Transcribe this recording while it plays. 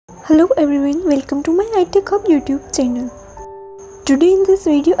Hello everyone, welcome to my iTechHub YouTube channel. Today in this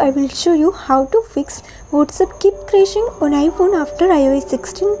video I will show you how to fix WhatsApp keep crashing on iPhone after iOS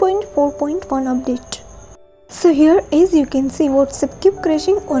 16.4.1 update. So here as you can see, WhatsApp keep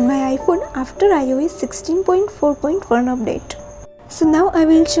crashing on my iPhone after iOS 16.4.1 update. So now I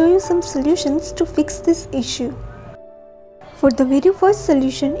will show you some solutions to fix this issue. For the very first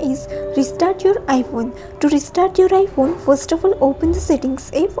solution is restart your iPhone. To restart your iPhone, first of all open the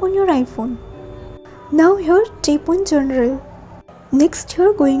settings app on your iPhone. Now here tap on general. Next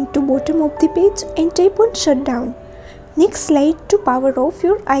here going to bottom of the page and tap on shutdown. Next slide to power off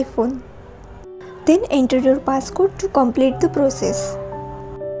your iPhone. Then enter your passcode to complete the process.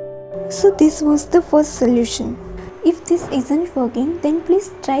 So this was the first solution. If this isn't working, then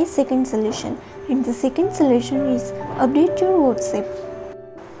please try second solution. And the second solution is update your WhatsApp.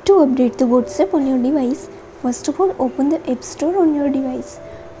 To update the WhatsApp on your device, first of all open the App Store on your device.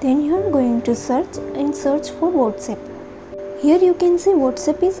 Then you are going to search for WhatsApp. Here you can see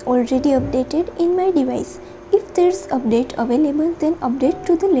WhatsApp is already updated in my device. If there's update available, then update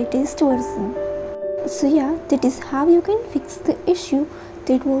to the latest version. So yeah, that is how you can fix the issue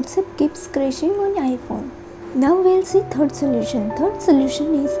that WhatsApp keeps crashing on iPhone. Now we'll see third solution. Third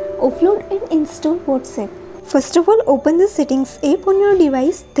solution is offload and install WhatsApp. First of all open the settings app on your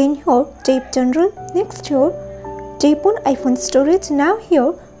device, then here tap general, next here tap on iPhone storage. Now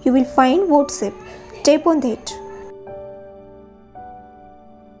here you will find WhatsApp. Tap on that.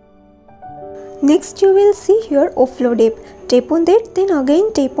 Next you will see here offload app. Tap on that, then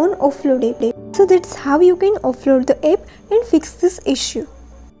again tap on offload app. So that's how you can offload the app and fix this issue.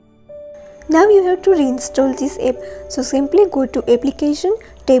 Now you have to reinstall this app. So simply go to application,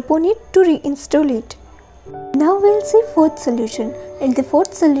 tap on it to reinstall it. Now we'll see fourth solution, and the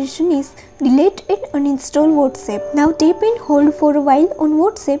fourth solution is delete and uninstall WhatsApp. Now tap and hold for a while on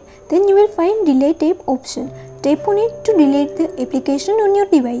WhatsApp, then you will find delete app option. Tap on it to delete the application on your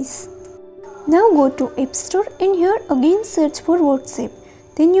device. Now go to App Store and here again search for WhatsApp.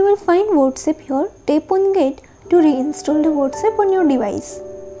 Then you will find WhatsApp here. Tap on get to reinstall the WhatsApp on your device.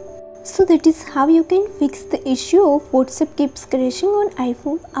 So that is how you can fix the issue of WhatsApp keeps crashing on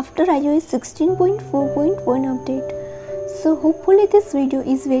iPhone after iOS 16.4.1 update. So hopefully this video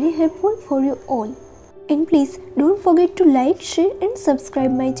is very helpful for you all. And please don't forget to like, share and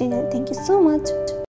subscribe my channel. Thank you so much.